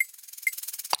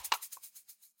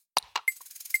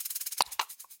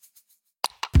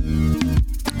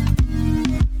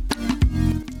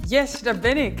Yes, daar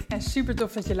ben ik en super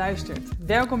tof dat je luistert.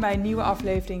 Welkom bij een nieuwe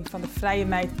aflevering van de Vrije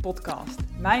Meid podcast.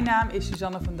 Mijn naam is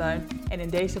Suzanne van Duin en in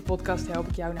deze podcast help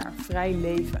ik jou naar een vrij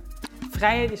leven.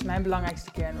 Vrijheid is mijn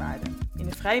belangrijkste kernwaarde. In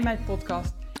de Vrije Meid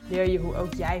podcast leer je hoe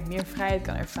ook jij meer vrijheid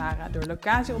kan ervaren door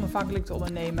locatie onafhankelijk te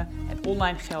ondernemen en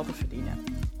online geld te verdienen.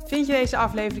 Vind je deze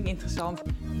aflevering interessant?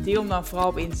 Deel hem dan vooral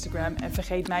op Instagram en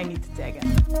vergeet mij niet te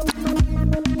taggen.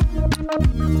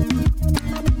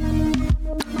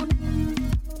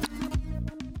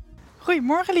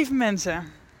 Goedemorgen lieve mensen.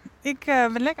 Ik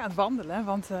ben lekker aan het wandelen,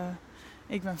 want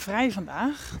ik ben vrij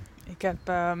vandaag. Ik heb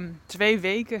 2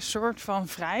 weken soort van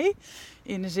vrij.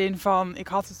 In de zin van, ik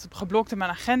had het geblokt in mijn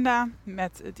agenda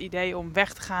met het idee om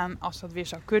weg te gaan als dat weer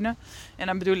zou kunnen. En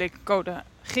dan bedoel ik code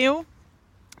geel.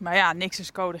 Maar ja, niks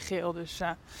is code geel. Dus,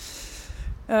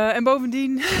 en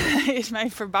bovendien is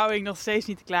mijn verbouwing nog steeds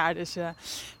niet klaar. Dus het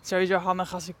is sowieso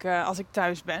handig als ik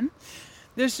thuis ben.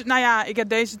 Dus nou ja, ik heb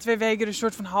deze 2 weken een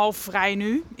soort van half vrij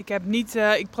nu.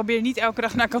 Ik probeer niet elke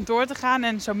dag naar kantoor te gaan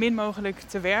en zo min mogelijk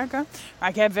te werken. Maar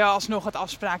ik heb wel alsnog wat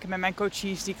afspraken met mijn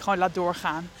coaches die ik gewoon laat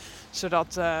doorgaan.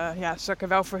 Zodat ik er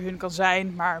wel voor hun kan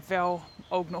zijn, maar wel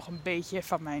ook nog een beetje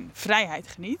van mijn vrijheid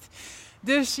geniet.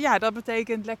 Dus ja, dat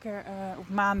betekent lekker op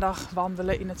maandag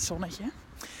wandelen in het zonnetje.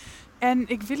 En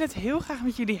ik wil het heel graag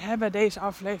met jullie hebben, deze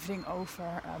aflevering, over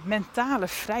mentale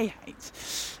vrijheid.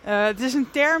 Het is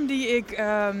een term die ik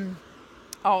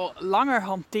al langer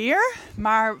hanteer,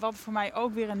 maar wat voor mij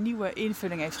ook weer een nieuwe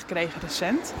invulling heeft gekregen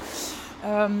recent.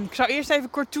 Ik zal eerst even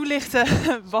kort toelichten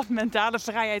wat mentale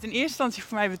vrijheid in eerste instantie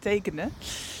voor mij betekende.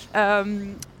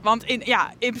 Want in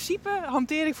principe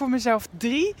hanteer ik voor mezelf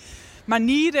 3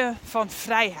 manieren van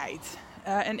vrijheid.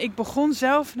 En ik begon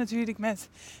zelf natuurlijk met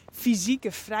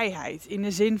fysieke vrijheid. In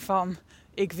de zin van,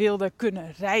 ik wilde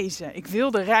kunnen reizen. Ik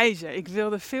wilde reizen. Ik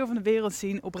wilde veel van de wereld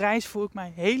zien. Op reis voel ik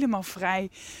mij helemaal vrij.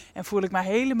 En voel ik mij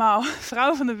helemaal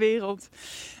vrouw van de wereld.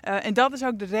 En dat is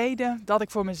ook de reden dat ik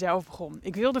voor mezelf begon.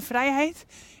 Ik wilde vrijheid.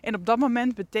 En op dat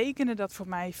moment betekende dat voor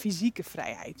mij fysieke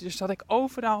vrijheid. Dus dat ik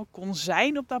overal kon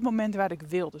zijn op dat moment waar ik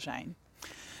wilde zijn.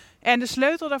 En de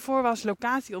sleutel daarvoor was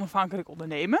locatie onafhankelijk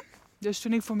ondernemen. Dus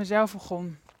toen ik voor mezelf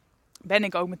begon, ben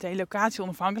ik ook meteen locatie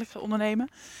onafhankelijk gaan ondernemen.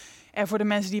 En voor de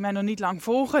mensen die mij nog niet lang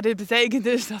volgen, dit betekent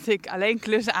dus dat ik alleen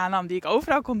klussen aannam die ik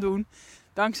overal kon doen.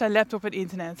 Dankzij laptop en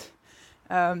internet.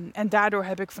 En daardoor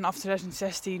heb ik vanaf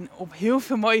 2016 op heel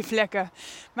veel mooie plekken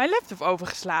mijn laptop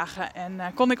overgeslagen.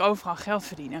 En kon ik overal geld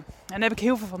verdienen. En heb ik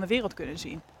heel veel van de wereld kunnen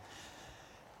zien.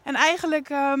 En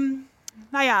eigenlijk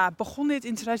begon dit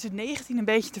in 2019 een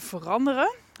beetje te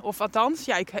veranderen. Of althans,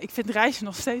 ik vind reizen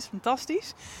nog steeds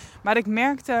fantastisch. Maar ik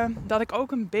merkte dat ik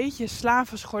ook een beetje slaaf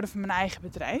was geworden van mijn eigen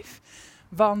bedrijf.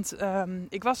 Want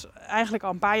ik was eigenlijk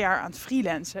al een paar jaar aan het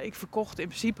freelancen. Ik verkocht in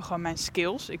principe gewoon mijn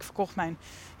skills. Ik verkocht mijn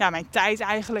tijd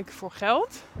eigenlijk voor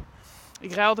geld.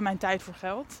 Ik ruilde mijn tijd voor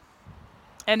geld.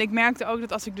 En ik merkte ook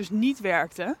dat als ik dus niet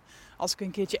werkte, als ik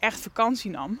een keertje echt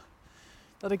vakantie nam,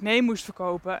 dat ik nee moest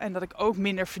verkopen en dat ik ook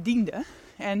minder verdiende.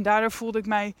 En daardoor voelde ik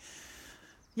mij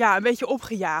een beetje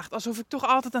opgejaagd. Alsof ik toch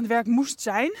altijd aan het werk moest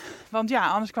zijn. Want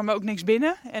anders kwam er ook niks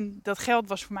binnen. En dat geld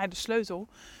was voor mij de sleutel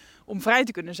om vrij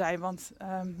te kunnen zijn. Want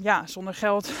zonder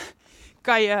geld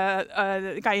kan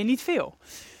je niet veel.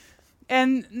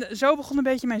 En zo begon een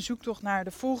beetje mijn zoektocht naar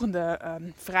de volgende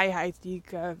vrijheid die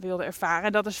ik wilde ervaren.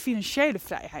 En dat is financiële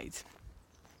vrijheid.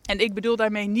 En ik bedoel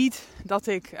daarmee niet dat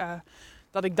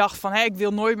ik dacht van ik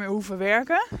wil nooit meer hoeven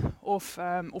werken.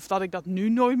 Of dat ik dat nu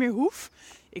nooit meer hoef.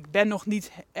 Ik ben nog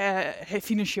niet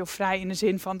financieel vrij in de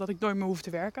zin van dat ik nooit meer hoef te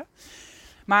werken.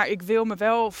 Maar ik wil me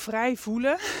wel vrij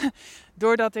voelen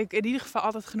doordat ik in ieder geval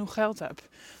altijd genoeg geld heb.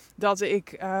 Dat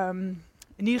ik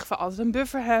in ieder geval altijd een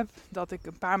buffer heb. Dat ik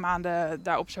een paar maanden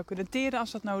daarop zou kunnen teren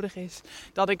als dat nodig is.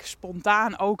 Dat ik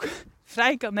spontaan ook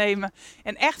vrij kan nemen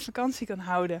en echt vakantie kan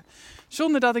houden.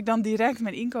 Zonder dat ik dan direct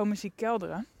mijn inkomen zie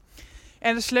kelderen.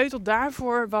 En de sleutel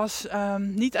daarvoor was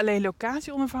niet alleen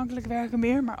locatie onafhankelijk werken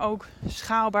meer, maar ook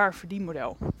schaalbaar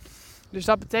verdienmodel. Dus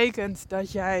dat betekent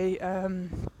dat jij,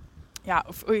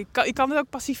 ik kan het ook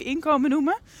passief inkomen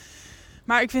noemen.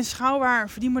 Maar ik vind schaalbaar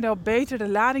verdienmodel beter de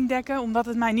lading dekken, omdat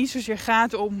het mij niet zozeer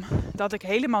gaat om dat ik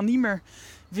helemaal niet meer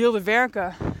wilde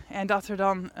werken en dat er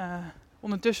dan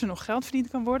ondertussen nog geld verdiend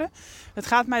kan worden. Het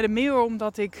gaat mij er meer om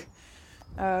dat ik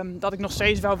nog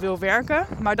steeds wel wil werken,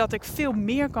 maar dat ik veel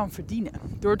meer kan verdienen.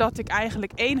 Doordat ik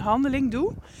eigenlijk 1 handeling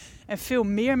doe en veel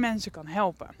meer mensen kan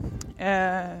helpen.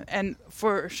 En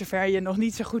voor zover je nog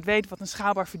niet zo goed weet wat een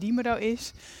schaalbaar verdienmodel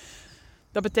is,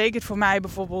 dat betekent voor mij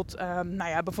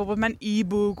bijvoorbeeld mijn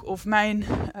e-book of mijn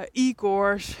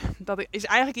e-course. Dat is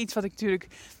eigenlijk iets wat ik natuurlijk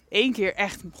 1 keer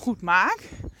echt goed maak.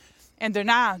 En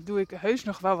daarna doe ik heus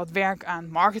nog wel wat werk aan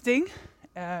marketing.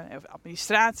 of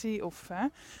administratie.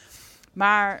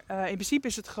 Maar in principe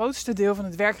is het grootste deel van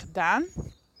het werk gedaan.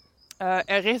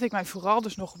 Er richt ik mij vooral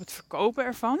dus nog op het verkopen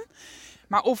ervan.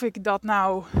 Maar of ik dat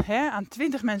nou aan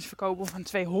 20 mensen verkoop of aan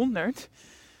 200...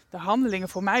 de handelingen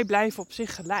voor mij blijven op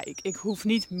zich gelijk. Ik hoef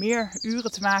niet meer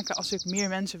uren te maken als ik meer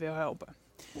mensen wil helpen.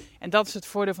 En dat is het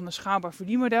voordeel van een schaalbaar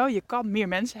verdienmodel. Je kan meer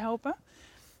mensen helpen.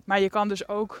 Maar je kan dus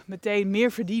ook meteen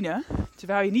meer verdienen.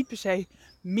 Terwijl je niet per se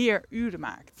meer uren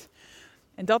maakt.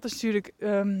 En dat is natuurlijk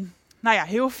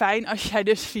heel fijn als jij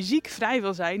dus fysiek vrij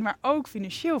wil zijn. Maar ook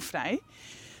financieel vrij.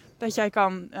 Dat jij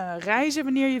kan reizen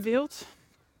wanneer je wilt.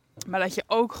 Maar dat je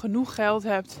ook genoeg geld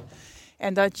hebt.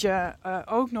 En dat je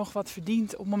ook nog wat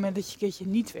verdient op het moment dat je een keertje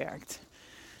niet werkt.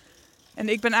 En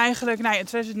ik ben eigenlijk, in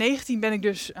 2019 ben ik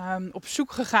dus op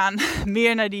zoek gegaan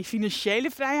meer naar die financiële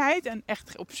vrijheid. En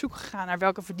echt op zoek gegaan naar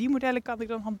welke verdienmodellen kan ik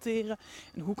dan hanteren.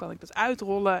 En hoe kan ik dat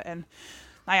uitrollen. En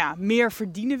meer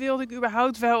verdienen wilde ik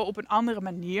überhaupt wel op een andere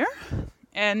manier.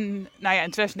 En in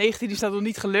 2019 is dat nog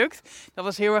niet gelukt. Dat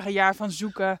was heel erg een jaar van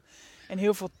zoeken. En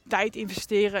heel veel tijd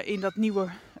investeren in dat nieuwe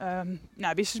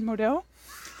businessmodel.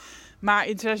 Maar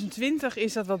in 2020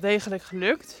 is dat wel degelijk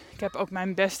gelukt. Ik heb ook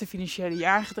mijn beste financiële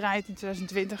jaar gedraaid in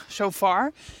 2020. So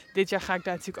far. Dit jaar ga ik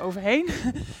daar natuurlijk overheen.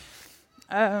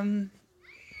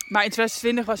 Maar in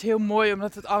 2020 was heel mooi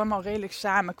omdat het allemaal redelijk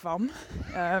samenkwam.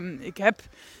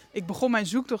 Ik begon mijn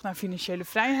zoektocht naar financiële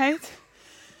vrijheid.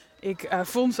 Ik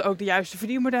vond ook de juiste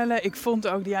verdienmodellen. Ik vond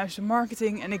ook de juiste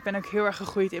marketing. En ik ben ook heel erg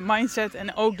gegroeid in mindset.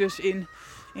 En ook dus in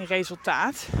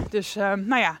resultaat. Dus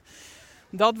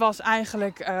dat was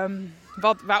eigenlijk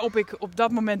waarop ik op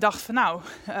dat moment dacht van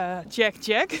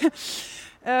check.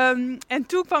 En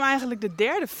toen kwam eigenlijk de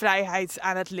derde vrijheid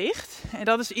aan het licht. En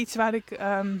dat is iets waar ik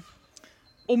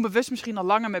onbewust misschien al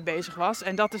langer mee bezig was.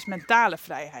 En dat is mentale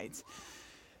vrijheid.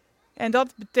 En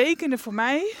dat betekende voor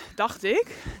mij, dacht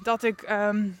ik, dat ik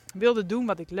wilde doen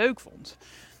wat ik leuk vond.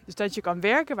 Dus dat je kan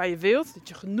werken waar je wilt, dat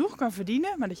je genoeg kan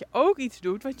verdienen, maar dat je ook iets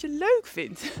doet wat je leuk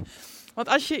vindt. Want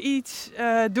als je iets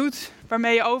doet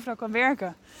waarmee je overal kan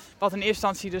werken, wat in eerste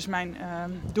instantie dus mijn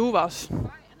doel was.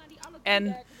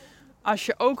 En als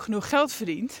je ook genoeg geld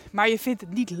verdient, maar je vindt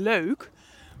het niet leuk,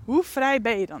 hoe vrij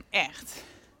ben je dan echt?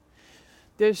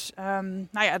 Dus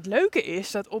het leuke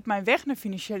is dat op mijn weg naar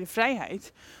financiële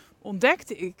vrijheid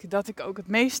ontdekte ik dat ik ook het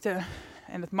meeste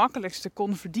en het makkelijkste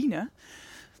kon verdienen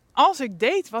als ik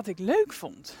deed wat ik leuk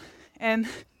vond. En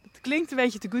het klinkt een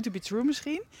beetje too good to be true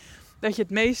misschien. Dat je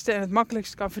het meeste en het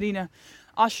makkelijkste kan verdienen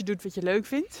als je doet wat je leuk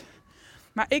vindt.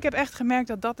 Maar ik heb echt gemerkt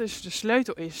dat dat dus de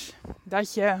sleutel is.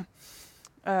 Dat je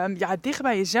dicht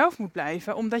bij jezelf moet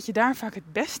blijven, omdat je daar vaak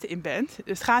het beste in bent.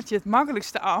 Dus het gaat je het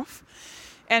makkelijkste af.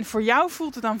 En voor jou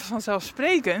voelt het dan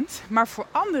vanzelfsprekend, maar voor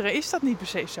anderen is dat niet per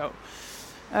se zo.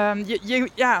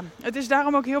 Het is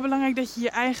daarom ook heel belangrijk dat je je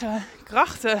eigen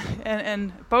krachten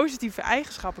en positieve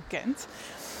eigenschappen kent.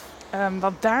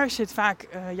 Want daar zit vaak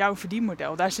jouw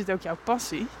verdienmodel, daar zit ook jouw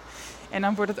passie. En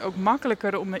dan wordt het ook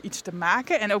makkelijker om iets te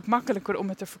maken en ook makkelijker om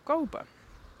het te verkopen.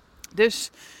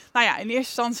 Dus in eerste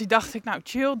instantie dacht ik,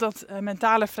 chill, dat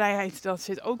mentale vrijheid, dat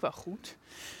zit ook wel goed.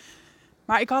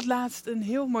 Maar ik had laatst een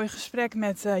heel mooi gesprek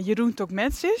met Jeroen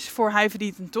Tokmetsis voor Hij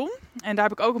Verdient een Ton. En daar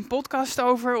heb ik ook een podcast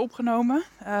over opgenomen.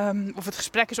 Of het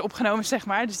gesprek is opgenomen, zeg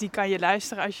maar. Dus die kan je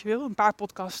luisteren als je wil. Een paar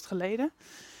podcasts geleden.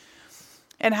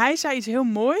 En hij zei iets heel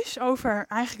moois over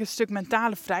eigenlijk het stuk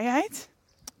mentale vrijheid.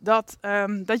 Dat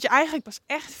je eigenlijk pas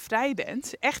echt vrij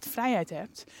bent, echt vrijheid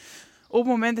hebt, op het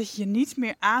moment dat je je niet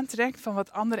meer aantrekt van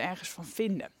wat anderen ergens van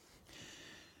vinden.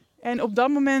 En op dat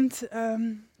moment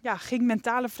ging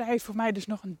mentale vrijheid voor mij dus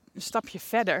nog een stapje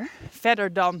verder.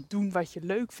 Verder dan doen wat je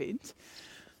leuk vindt.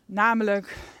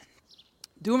 Namelijk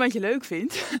doen wat je leuk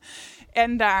vindt.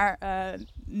 En daar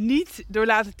niet door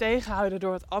laten tegenhouden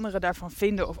door wat anderen daarvan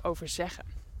vinden of over zeggen.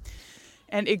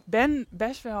 En ik ben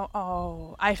best wel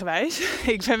al eigenwijs.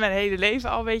 Ik ben mijn hele leven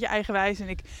al een beetje eigenwijs.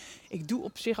 En ik doe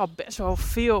op zich al best wel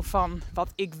veel van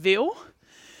wat ik wil.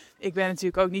 Ik ben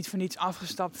natuurlijk ook niet voor niets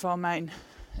afgestapt van mijn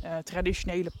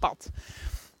traditionele pad.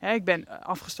 Ik ben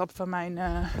afgestapt van mijn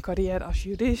carrière als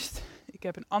jurist. Ik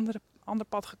heb een ander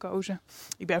pad gekozen.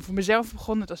 Ik ben voor mezelf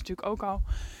begonnen. Dat is natuurlijk ook al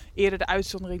eerder de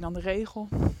uitzondering dan de regel.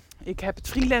 Ik heb het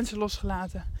freelancen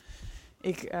losgelaten.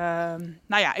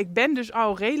 Ik ben dus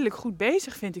al redelijk goed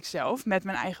bezig, vind ik zelf, met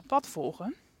mijn eigen pad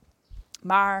volgen.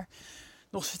 Maar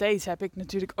nog steeds heb ik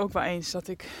natuurlijk ook wel eens dat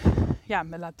ik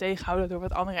me laat tegenhouden door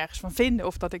wat anderen ergens van vinden.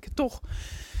 Of dat ik het toch,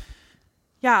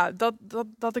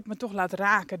 dat ik me toch laat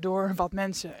raken door wat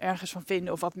mensen ergens van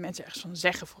vinden of wat mensen ergens van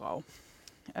zeggen vooral.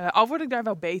 Al word ik daar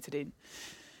wel beter in.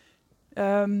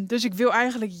 Dus ik wil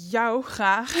eigenlijk jou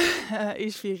graag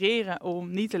inspireren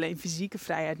om niet alleen fysieke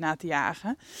vrijheid na te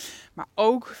jagen, maar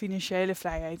ook financiële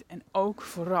vrijheid en ook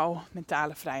vooral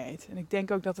mentale vrijheid. En ik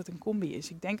denk ook dat het een combi is.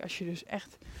 Ik denk als je dus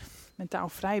echt mentaal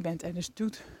vrij bent en dus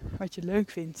doet wat je leuk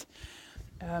vindt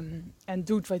en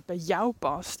doet wat bij jou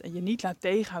past en je niet laat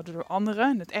tegenhouden door anderen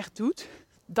en het echt doet,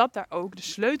 dat daar ook de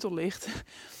sleutel ligt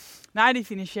naar die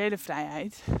financiële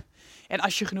vrijheid. En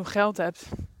als je genoeg geld hebt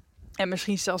en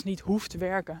misschien zelfs niet hoeft te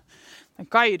werken, dan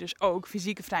kan je dus ook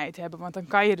fysieke vrijheid hebben. Want dan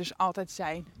kan je dus altijd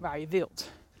zijn waar je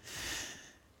wilt.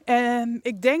 En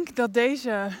ik denk dat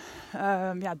deze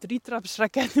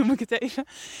 3-trapsraket, noem ik het even,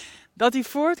 dat die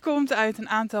voortkomt uit een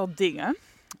aantal dingen.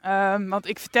 Want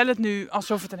ik vertel het nu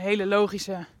alsof het een hele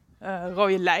logische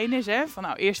rode lijn is. Hè? Van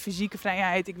nou, eerst fysieke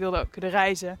vrijheid, ik wilde ook kunnen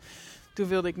reizen. Toen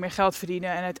wilde ik meer geld verdienen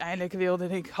en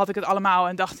uiteindelijk had ik het allemaal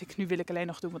en dacht ik, nu wil ik alleen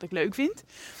nog doen wat ik leuk vind.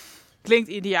 Klinkt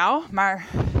ideaal, maar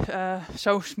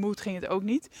zo smooth ging het ook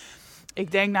niet.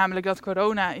 Ik denk namelijk dat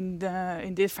corona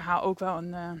in dit verhaal ook wel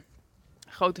een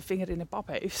grote vinger in de pap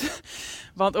heeft.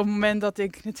 Want op het moment dat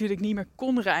ik natuurlijk niet meer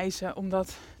kon reizen,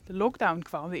 omdat de lockdown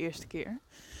kwam de eerste keer,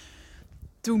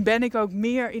 toen ben ik ook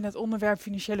meer in het onderwerp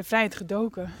financiële vrijheid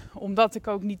gedoken. Omdat ik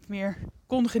ook niet meer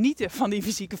kon genieten van die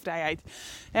fysieke vrijheid.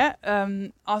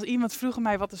 Als iemand vroeg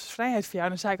mij, wat is vrijheid voor jou?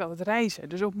 Dan zei ik altijd reizen.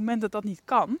 Dus op het moment dat dat niet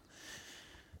kan,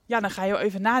 ja, dan ga je wel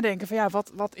even nadenken van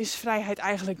wat is vrijheid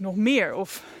eigenlijk nog meer?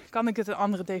 Of kan ik het een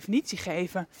andere definitie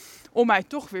geven om mij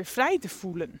toch weer vrij te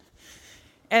voelen?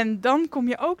 En dan kom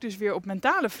je ook dus weer op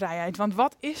mentale vrijheid. Want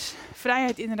wat is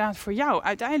vrijheid inderdaad voor jou?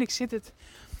 Uiteindelijk zit het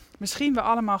misschien wel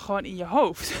allemaal gewoon in je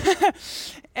hoofd.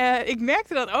 Ik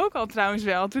merkte dat ook al trouwens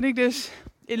wel. Toen ik dus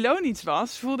in loondienst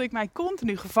was, voelde ik mij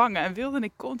continu gevangen en wilde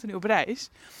ik continu op reis.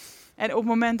 En op het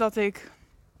moment dat ik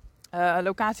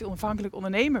locatie-onafhankelijk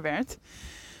ondernemer werd,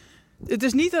 het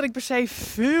is niet dat ik per se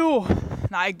veel...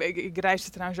 Nou, ik reisde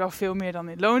trouwens wel veel meer dan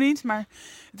in loondienst. Maar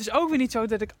het is ook weer niet zo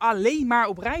dat ik alleen maar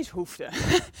op reis hoefde.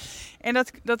 En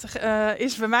dat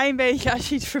is bij mij een beetje, als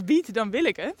je iets verbiedt, dan wil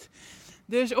ik het.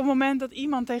 Dus op het moment dat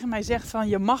iemand tegen mij zegt van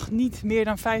je mag niet meer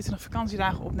dan 25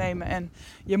 vakantiedagen opnemen en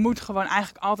je moet gewoon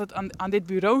eigenlijk altijd aan dit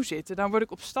bureau zitten, dan word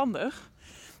ik opstandig.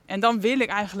 En dan wil ik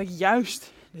eigenlijk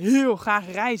juist heel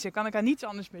graag reizen. Kan ik aan niets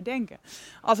anders meer denken.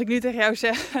 Als ik nu tegen jou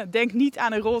zeg, denk niet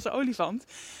aan een roze olifant,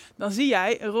 dan zie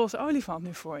jij een roze olifant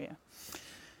nu voor je.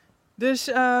 Dus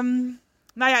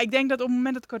ik denk dat op het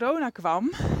moment dat corona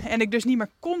kwam en ik dus niet meer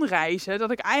kon reizen,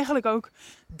 dat ik eigenlijk ook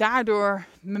daardoor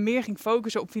me meer ging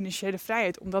focussen op financiële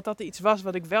vrijheid. Omdat dat iets was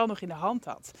wat ik wel nog in de hand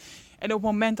had. En op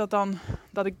het moment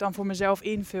dat ik dan voor mezelf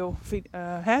invul,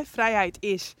 vrijheid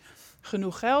is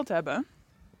genoeg geld hebben,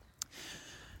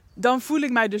 dan voel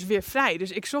ik mij dus weer vrij.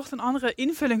 Dus ik zocht een andere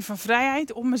invulling van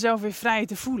vrijheid om mezelf weer vrij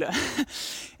te voelen.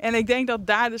 En ik denk dat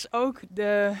daar dus ook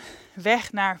de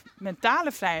weg naar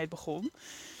mentale vrijheid begon.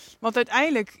 Want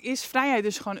uiteindelijk is vrijheid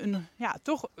dus gewoon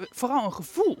toch vooral een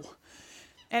gevoel.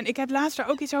 En ik heb laatst daar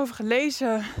ook iets over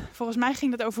gelezen. Volgens mij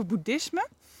ging dat over boeddhisme.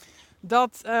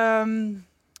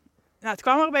 Het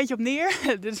kwam er een beetje op neer.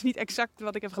 Dit is niet exact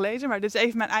wat ik heb gelezen, maar dit is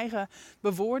even mijn eigen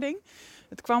bewoording.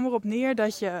 Het kwam erop neer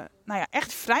dat je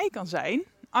echt vrij kan zijn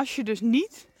als je dus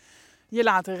niet je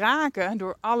laat raken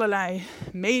door allerlei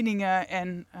meningen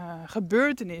en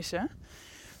gebeurtenissen.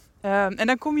 En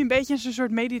dan kom je een beetje in zo'n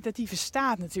soort meditatieve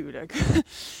staat natuurlijk.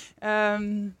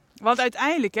 Want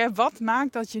uiteindelijk, wat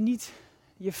maakt dat je niet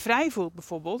je vrij voelt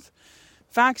bijvoorbeeld?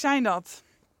 Vaak zijn dat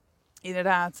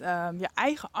inderdaad je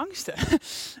eigen angsten.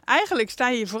 Eigenlijk sta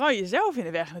je vooral jezelf in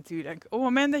de weg natuurlijk. Op het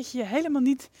moment dat je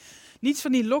helemaal niets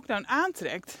van die lockdown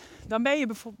aantrekt, dan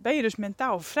ben je dus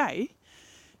mentaal vrij.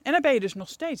 En dan ben je dus nog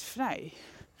steeds vrij.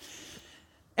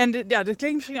 En dat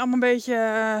klinkt misschien allemaal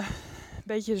een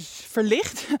beetje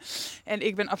verlicht. En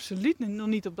ik ben absoluut nog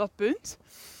niet op dat punt.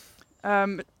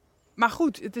 Maar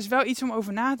goed, het is wel iets om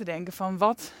over na te denken van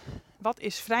wat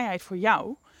is vrijheid voor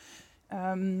jou?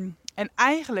 En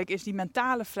eigenlijk is die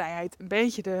mentale vrijheid een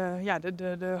beetje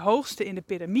de hoogste in de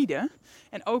piramide.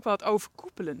 En ook wel het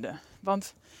overkoepelende.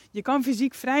 Want je kan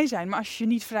fysiek vrij zijn, maar als je je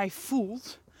niet vrij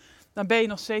voelt, dan ben je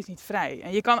nog steeds niet vrij.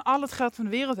 En je kan al het geld van de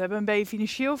wereld hebben en ben je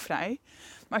financieel vrij.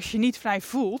 Maar als je je niet vrij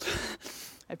voelt,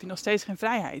 heb je nog steeds geen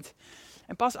vrijheid.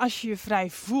 En pas als je je vrij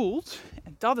voelt,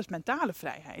 en dat is mentale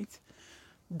vrijheid,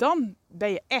 dan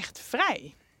ben je echt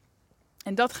vrij.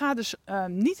 En dat gaat dus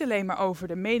niet alleen maar over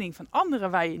de mening van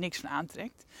anderen waar je niks van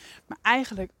aantrekt. Maar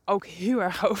eigenlijk ook heel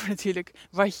erg over natuurlijk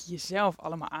wat je jezelf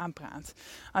allemaal aanpraat.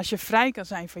 Als je vrij kan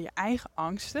zijn van je eigen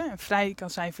angsten en vrij kan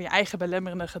zijn van je eigen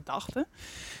belemmerende gedachten,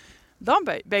 dan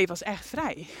ben je pas echt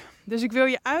vrij. Dus ik wil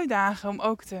je uitdagen om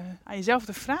ook aan jezelf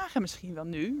te vragen misschien wel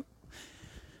nu,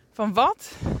 van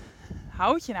wat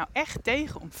houdt je nou echt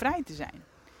tegen om vrij te zijn?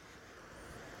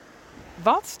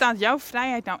 Wat staat jouw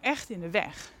vrijheid nou echt in de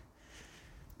weg?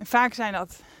 En vaak zijn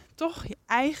dat toch je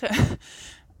eigen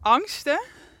angsten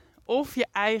of je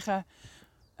eigen,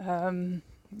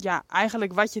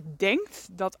 eigenlijk wat je denkt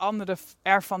dat anderen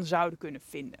ervan zouden kunnen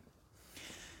vinden.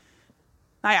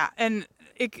 Nou ja, en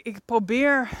ik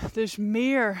probeer dus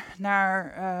meer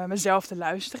naar mezelf te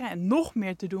luisteren en nog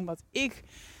meer te doen wat ik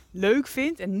leuk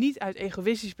vind. En niet uit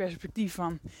egoïstisch perspectief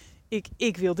van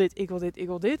ik wil dit, ik wil dit, ik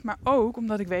wil dit. Maar ook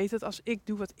omdat ik weet dat als ik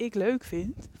doe wat ik leuk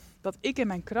vind, dat ik in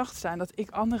mijn kracht sta en dat ik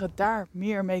anderen daar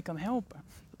meer mee kan helpen.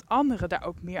 Dat anderen daar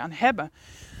ook meer aan hebben.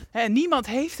 En niemand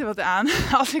heeft er wat aan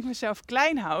als ik mezelf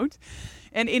klein houd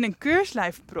en in een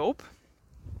keurslijf prop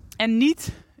en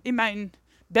niet in mijn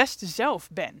beste zelf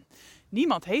ben.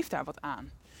 Niemand heeft daar wat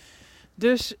aan.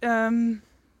 Dus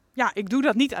ik doe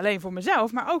dat niet alleen voor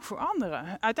mezelf, maar ook voor anderen.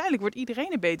 Uiteindelijk wordt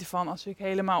iedereen er beter van als ik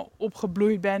helemaal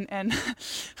opgebloeid ben en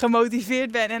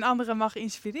gemotiveerd ben en anderen mag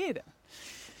inspireren.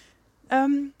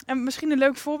 En misschien een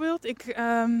leuk voorbeeld.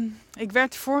 Ik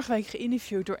werd vorige week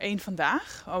geïnterviewd door Eén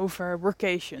Vandaag over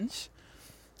workations.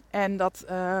 En dat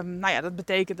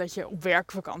betekent dat je op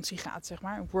werkvakantie gaat, zeg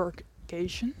maar. Een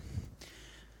workation.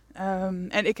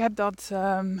 En ik heb dat...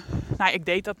 ik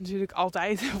deed dat natuurlijk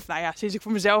altijd. Of sinds ik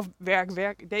voor mezelf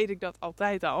werk, deed ik dat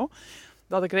altijd al.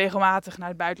 Dat ik regelmatig naar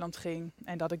het buitenland ging.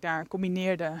 En dat ik daar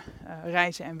combineerde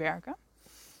reizen en werken.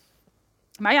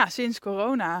 Maar ja, sinds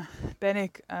corona ben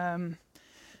ik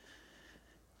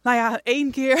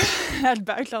 1 keer naar het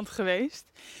buitenland geweest.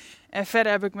 En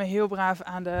verder heb ik me heel braaf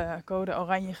aan de code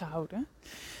oranje gehouden.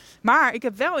 Maar ik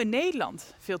heb wel in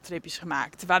Nederland veel tripjes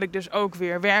gemaakt. Waar ik dus ook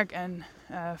weer werk en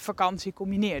vakantie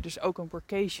combineer. Dus ook een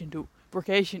workation doe.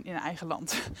 Workation in eigen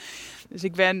land. Dus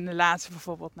ik ben de laatste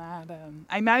bijvoorbeeld naar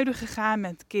IJmuiden gegaan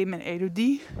met Kim en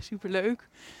Elodie. Superleuk.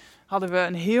 Hadden we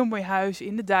een heel mooi huis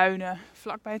in de duinen.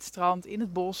 Vlakbij het strand, in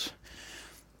het bos.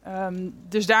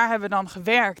 Dus daar hebben we dan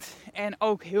gewerkt. En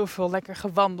ook heel veel lekker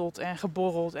gewandeld en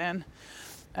geborreld. En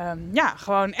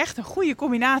gewoon echt een goede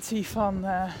combinatie van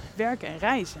werken en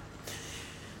reizen.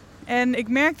 En ik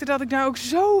merkte dat ik daar ook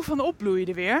zo van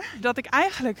opbloeide weer. Dat ik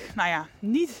eigenlijk,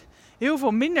 niet heel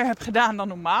veel minder heb gedaan dan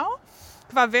normaal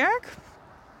qua werk.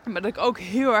 Maar dat ik ook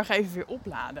heel erg even weer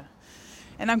opladen.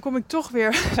 En dan kom ik toch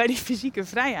weer bij die fysieke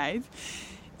vrijheid.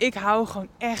 Ik hou gewoon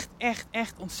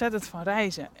echt ontzettend van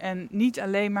reizen. En niet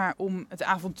alleen maar om het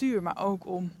avontuur, maar ook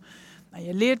om...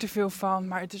 je leert er veel van,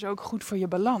 maar het is ook goed voor je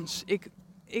balans.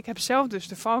 Ik heb zelf dus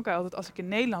de valkuil dat als ik in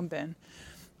Nederland ben...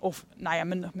 of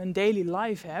mijn daily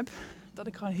life heb, dat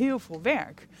ik gewoon heel veel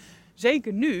werk.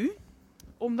 Zeker nu,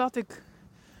 omdat ik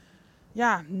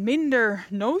minder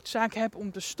noodzaak heb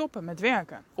om te stoppen met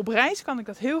werken. Op reis kan ik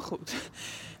dat heel goed.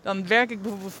 Dan werk ik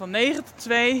bijvoorbeeld van 9 tot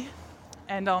 2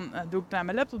 en dan doe ik naar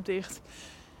mijn laptop dicht.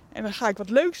 En dan ga ik wat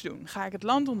leuks doen. Ga ik het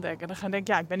land ontdekken. Dan ga ik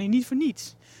denken, ik ben hier niet voor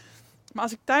niets. Maar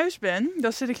als ik thuis ben,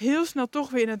 dan zit ik heel snel toch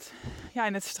weer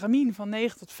in het stramien van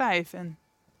 9 tot 5. En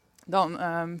dan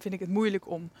vind ik het moeilijk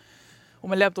om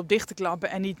mijn laptop dicht te klappen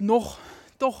en niet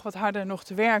toch wat harder nog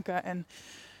te werken. En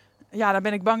dan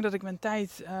ben ik bang dat ik mijn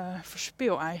tijd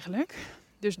verspil eigenlijk.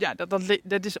 Dus ja,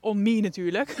 dat is on me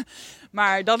natuurlijk.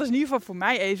 Maar dat is in ieder geval voor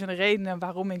mij even de reden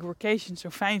waarom ik workations zo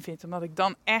fijn vind. Omdat ik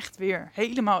dan echt weer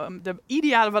helemaal de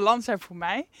ideale balans heb voor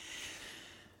mij.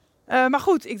 Maar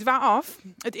goed, ik dwaal af.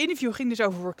 Het interview ging dus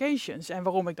over workations en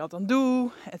waarom ik dat dan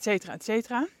doe, et cetera, et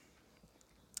cetera.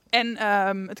 En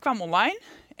het kwam online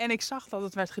en ik zag dat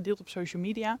het werd gedeeld op social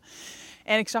media.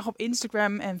 En ik zag op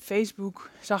Instagram en Facebook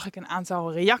een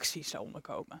aantal reacties daaronder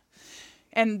komen.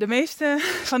 En de meeste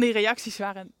van die reacties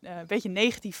waren een beetje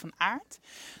negatief van aard.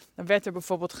 Dan werd er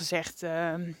bijvoorbeeld gezegd,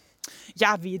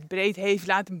 wie het breed heeft,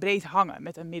 laat hem breed hangen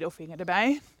met een middelvinger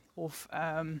erbij. Of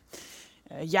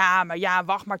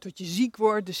wacht maar tot je ziek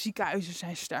wordt, de ziekenhuizen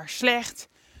zijn daar slecht.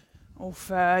 Of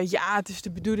het is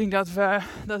de bedoeling dat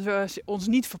we ons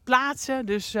niet verplaatsen,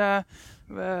 dus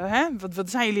wat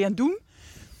zijn jullie aan het doen?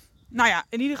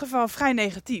 In ieder geval vrij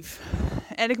negatief.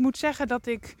 En ik moet zeggen dat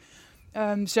ik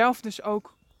zelf dus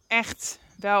ook echt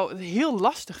wel heel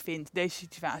lastig vind, deze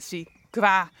situatie,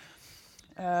 qua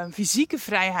fysieke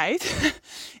vrijheid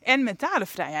en mentale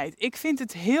vrijheid. Ik vind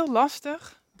het heel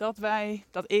lastig dat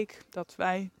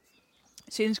wij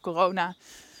sinds corona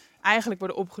eigenlijk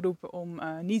worden opgeroepen om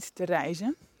niet te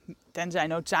reizen. Tenzij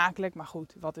noodzakelijk, maar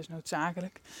goed, wat is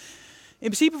noodzakelijk? In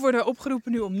principe worden we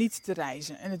opgeroepen nu om niet te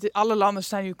reizen. En alle landen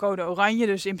staan nu code oranje,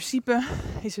 dus in principe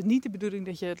is het niet de bedoeling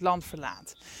dat je het land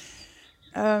verlaat.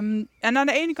 En aan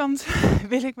de ene kant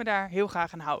wil ik me daar heel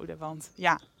graag aan houden. Want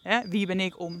wie ben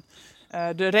ik om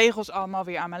de regels allemaal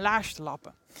weer aan mijn laars te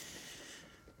lappen.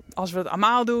 als we het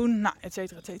allemaal doen, nou, et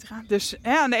cetera, et cetera. Dus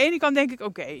aan de ene kant denk ik,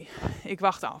 oké, ik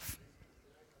wacht af.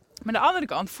 Maar aan de andere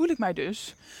kant voel ik mij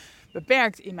dus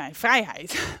beperkt in mijn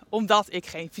vrijheid. Omdat ik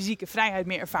geen fysieke vrijheid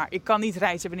meer ervaar. Ik kan niet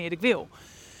reizen wanneer ik wil.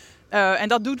 En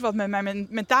dat doet wat met mijn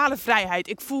mentale vrijheid.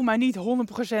 Ik voel mij niet 100%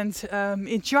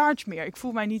 in charge meer. Ik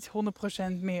voel mij niet 100%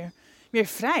 meer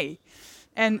vrij.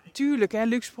 En tuurlijk,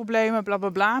 luxe problemen, bla bla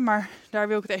bla. Maar daar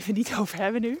wil ik het even niet over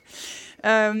hebben nu.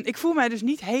 Ik voel mij dus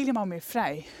niet helemaal meer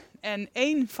vrij. En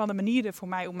een van de manieren voor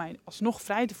mij om mij alsnog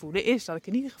vrij te voelen is dat ik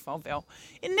in ieder geval wel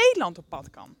in Nederland op pad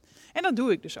kan. En dat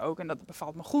doe ik dus ook. En dat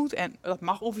bevalt me goed. En dat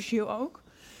mag officieel ook.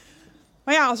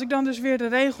 Maar ja, als ik dan dus weer de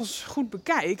regels goed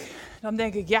bekijk, dan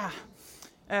denk ik,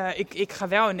 ik ga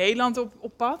wel in Nederland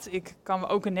op pad. Ik kan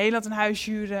ook in Nederland een huis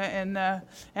huren. En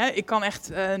ik kan echt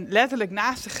letterlijk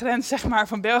naast de grens, zeg maar,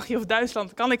 van België of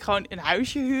Duitsland, kan ik gewoon een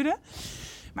huisje huren.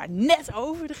 Maar net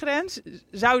over de grens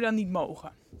zou dan niet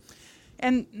mogen.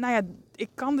 En nou ja, ik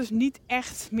kan dus niet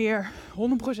echt meer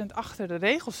 100% achter de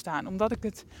regels staan. Omdat ik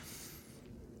het...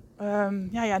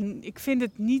 ik vind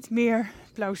het niet meer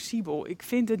plausibel. Ik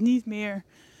vind het niet meer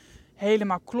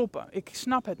helemaal kloppen. Ik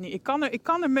snap het niet. Ik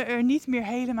kan er niet meer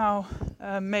helemaal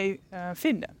mee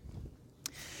vinden.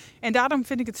 En daarom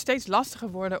vind ik het steeds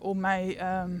lastiger worden om mij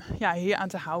hier aan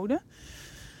te houden.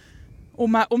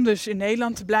 Om dus in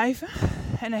Nederland te blijven.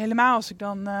 En helemaal als ik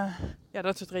dan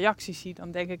dat soort reacties zie,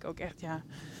 dan denk ik ook echt,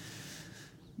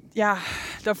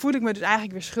 dan voel ik me dus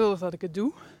eigenlijk weer schuldig dat ik het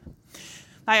doe.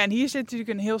 Nou ja, en hier zit natuurlijk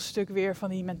een heel stuk weer van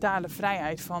die mentale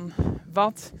vrijheid. Van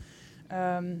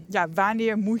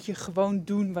wanneer moet je gewoon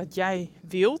doen wat jij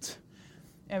wilt.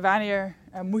 En wanneer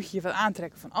moet je je wat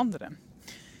aantrekken van anderen.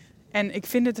 En ik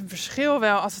vind het een verschil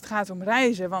wel als het gaat om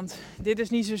reizen. Want dit is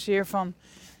niet zozeer van,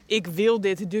 ik wil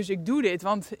dit, dus ik doe dit.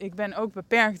 Want ik ben ook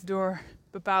beperkt door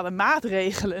bepaalde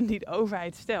maatregelen die de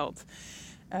overheid stelt.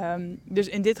 Dus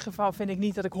in dit geval vind ik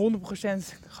niet dat ik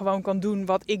 100% gewoon kan doen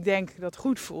wat ik denk dat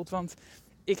goed voelt. Want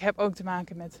ik heb ook te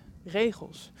maken met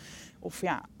regels of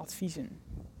adviezen.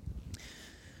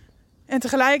 En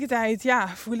tegelijkertijd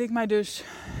voel ik mij dus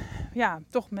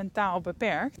toch mentaal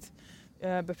beperkt.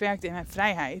 Beperkt in mijn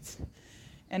vrijheid.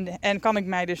 En kan ik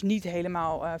mij dus niet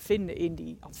helemaal vinden in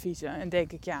die adviezen. En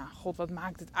denk ik, god, wat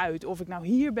maakt het uit of ik nou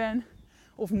hier ben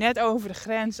of net over de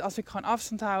grens. Als ik gewoon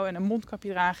afstand hou en een mondkapje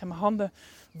draag en mijn handen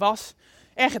was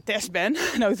en getest ben,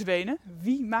 nota bene.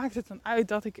 Wie maakt het dan uit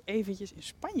dat ik eventjes in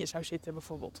Spanje zou zitten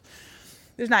bijvoorbeeld?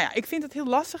 Dus ik vind het heel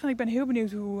lastig en ik ben heel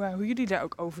benieuwd hoe jullie daar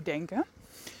ook over denken.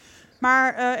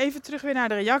 Maar even terug weer naar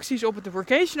de reacties op het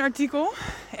Workation artikel.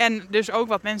 En dus ook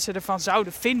wat mensen ervan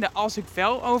zouden vinden als ik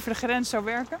wel over de grens zou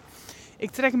werken.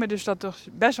 Ik trek me dus dat toch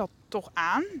best wel toch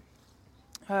aan.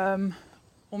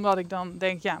 Omdat ik dan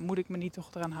denk, moet ik me niet toch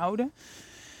eraan houden?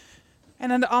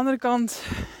 En aan de andere kant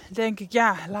denk ik,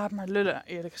 laat maar lullen,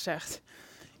 eerlijk gezegd.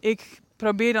 Ik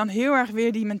probeer dan heel erg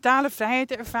weer die mentale vrijheid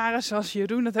te ervaren, zoals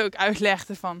Jeroen dat ook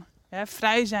uitlegde, van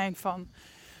vrij zijn van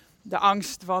de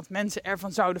angst wat mensen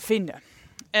ervan zouden vinden.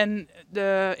 En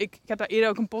ik heb daar eerder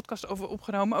ook een podcast over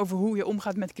opgenomen, over hoe je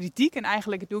omgaat met kritiek. En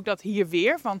eigenlijk doe ik dat hier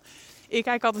weer. Ik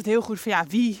kijk altijd heel goed van,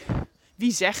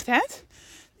 wie zegt het?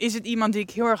 Is het iemand die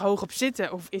ik heel erg hoog op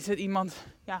zit? Of is het iemand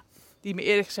die me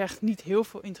eerlijk gezegd niet heel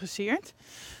veel interesseert?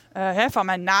 Van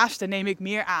mijn naaste neem ik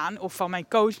meer aan. Of van mijn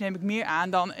coach neem ik meer aan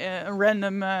dan een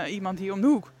random iemand hier om de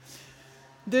hoek.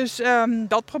 Dus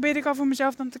dat probeer ik al voor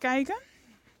mezelf dan te kijken.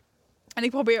 En ik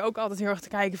probeer ook altijd heel erg te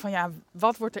kijken van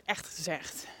wat wordt er echt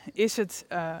gezegd? Is het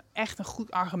echt een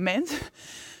goed argument?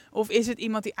 Of is het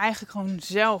iemand die eigenlijk gewoon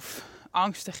zelf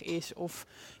angstig is of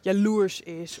jaloers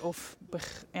is of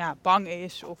bang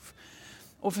is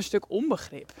of een stuk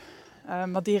onbegrip?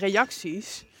 Want die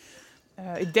reacties,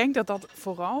 ik denk dat dat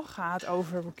vooral gaat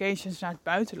over workations naar het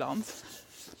buitenland,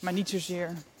 maar niet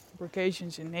zozeer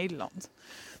workations in Nederland.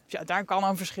 Dus daar kan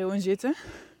een verschil in zitten.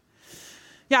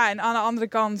 Ja, en aan de andere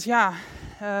kant,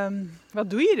 wat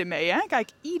doe je ermee? Hè? Kijk,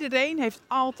 iedereen heeft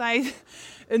altijd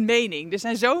een mening. Er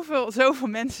zijn zoveel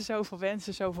mensen, zoveel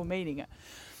wensen, zoveel meningen.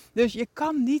 Dus je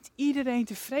kan niet iedereen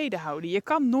tevreden houden. Je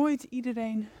kan nooit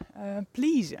iedereen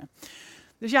pleasen.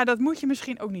 Dus dat moet je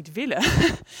misschien ook niet willen.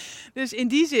 Dus in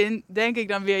die zin denk ik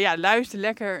dan weer, luister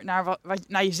lekker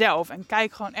naar jezelf. En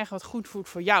kijk gewoon echt wat goed voelt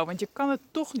voor jou. Want je kan het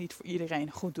toch niet voor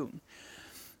iedereen goed doen.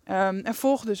 En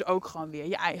volg dus ook gewoon weer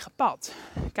je eigen pad.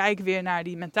 Kijk weer naar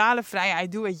die mentale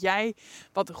vrijheid. Doe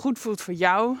wat goed voelt voor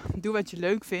jou. Doe wat je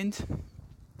leuk vindt.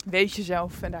 Wees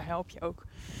jezelf en daar help je ook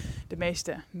de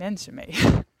meeste mensen mee.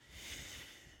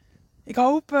 Ik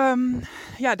hoop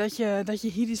dat je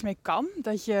hier iets mee kan.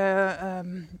 Dat je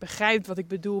begrijpt wat ik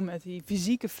bedoel met die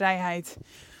fysieke vrijheid,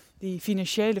 die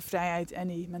financiële vrijheid en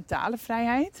die mentale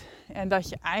vrijheid. En dat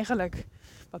je eigenlijk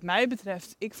wat mij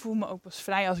betreft, ik voel me ook pas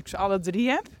vrij als ik ze alle 3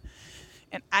 heb.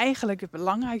 En eigenlijk het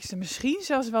belangrijkste, misschien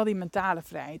zelfs wel die mentale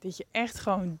vrijheid. Dat je echt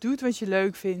gewoon doet wat je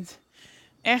leuk vindt.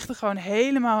 Echt gewoon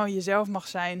helemaal jezelf mag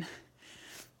zijn.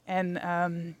 En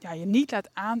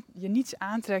je niets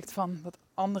aantrekt van wat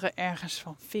anderen ergens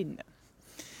van vinden.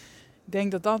 Ik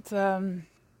denk dat dat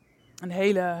een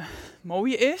hele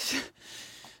mooie is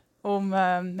om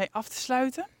mee af te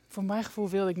sluiten. Voor mijn gevoel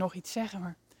wilde ik nog iets zeggen,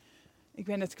 maar ik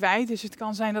ben het kwijt. Dus het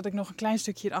kan zijn dat ik nog een klein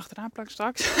stukje erachteraan plak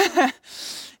straks.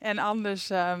 En anders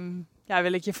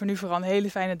wil ik je voor nu vooral een hele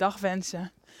fijne dag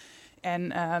wensen.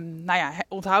 En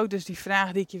onthoud dus die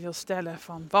vraag die ik je wil stellen.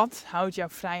 Van wat houdt jouw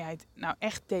vrijheid nou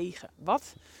echt tegen?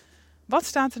 Wat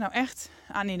staat er nou echt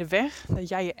aan in de weg dat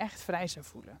jij je echt vrij zou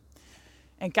voelen?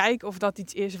 En kijk of dat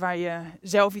iets is waar je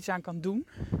zelf iets aan kan doen.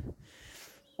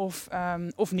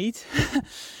 Of niet.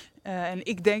 En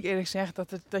ik denk eerlijk gezegd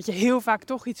dat je heel vaak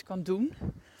toch iets kan doen.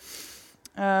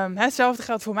 Hetzelfde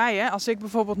geldt voor mij. Hè? Als ik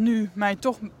bijvoorbeeld nu mij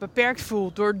toch beperkt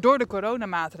voel door de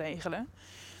coronamaatregelen.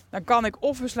 Dan kan ik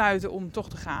of besluiten om toch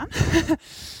te gaan.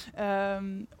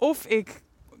 Of ik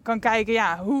kan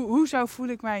kijken, hoe voel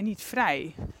ik mij niet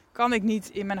vrij? Kan ik niet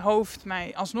in mijn hoofd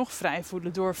mij alsnog vrij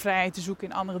voelen door vrijheid te zoeken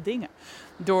in andere dingen?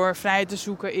 Door vrijheid te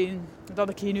zoeken in dat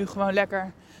ik hier nu gewoon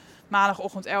lekker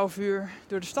maandagochtend 11 uur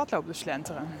door de stad loop te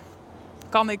slenteren.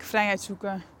 Kan ik vrijheid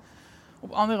zoeken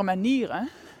op andere manieren,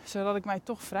 zodat ik mij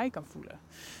toch vrij kan voelen?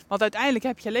 Want uiteindelijk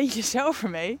heb je alleen jezelf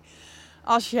ermee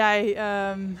als jij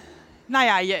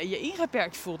je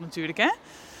ingeperkt voelt natuurlijk. Hè?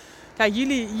 Kijk,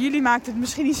 jullie maakt het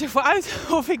misschien niet zoveel uit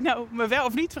of ik nou me wel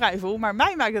of niet vrij voel, maar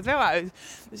mij maakt het wel uit.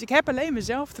 Dus ik heb alleen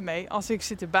mezelf ermee als ik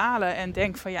zit te balen en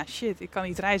denk van ik kan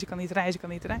niet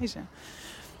reizen.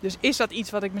 Dus is dat iets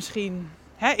wat ik misschien...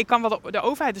 ik kan wel de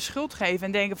overheid de schuld geven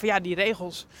en denken van die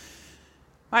regels.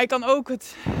 Maar ik kan ook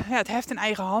het heft in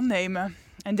eigen hand nemen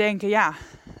en denken,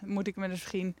 moet ik me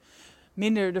misschien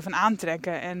minder ervan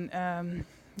aantrekken en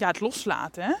het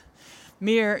loslaten. Hè?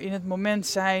 Meer in het moment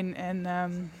zijn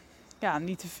en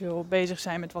niet te veel bezig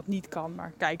zijn met wat niet kan,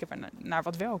 maar kijken naar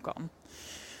wat wel kan.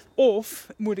 Of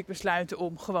moet ik besluiten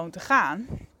om gewoon te gaan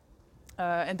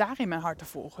en daarin mijn hart te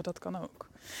volgen. Dat kan ook.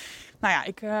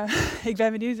 Ik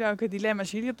ben benieuwd welke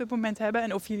dilemma's jullie op dit moment hebben.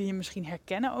 En of jullie je misschien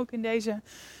herkennen ook in deze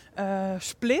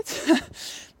split.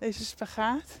 Deze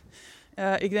spagaat.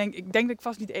 Ik denk dat ik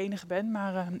vast niet de enige ben.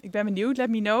 Maar ik ben benieuwd. Let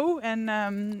me know.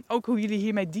 En ook hoe jullie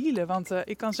hiermee dealen. Want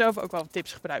ik kan zelf ook wel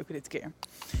tips gebruiken dit keer.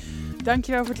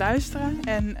 Dankjewel voor het luisteren.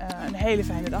 En een hele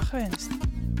fijne dag gewenst.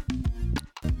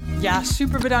 Ja,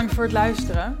 super bedankt voor het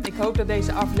luisteren. Ik hoop dat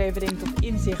deze aflevering tot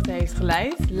inzichten heeft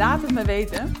geleid. Laat het me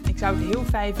weten. Ik zou het heel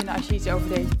fijn vinden als je iets over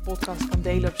deze podcast kan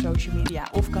delen op social media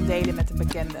of kan delen met een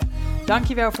bekende.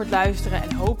 Dankjewel voor het luisteren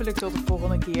en hopelijk tot de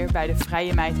volgende keer bij de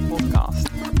Vrije Meid podcast.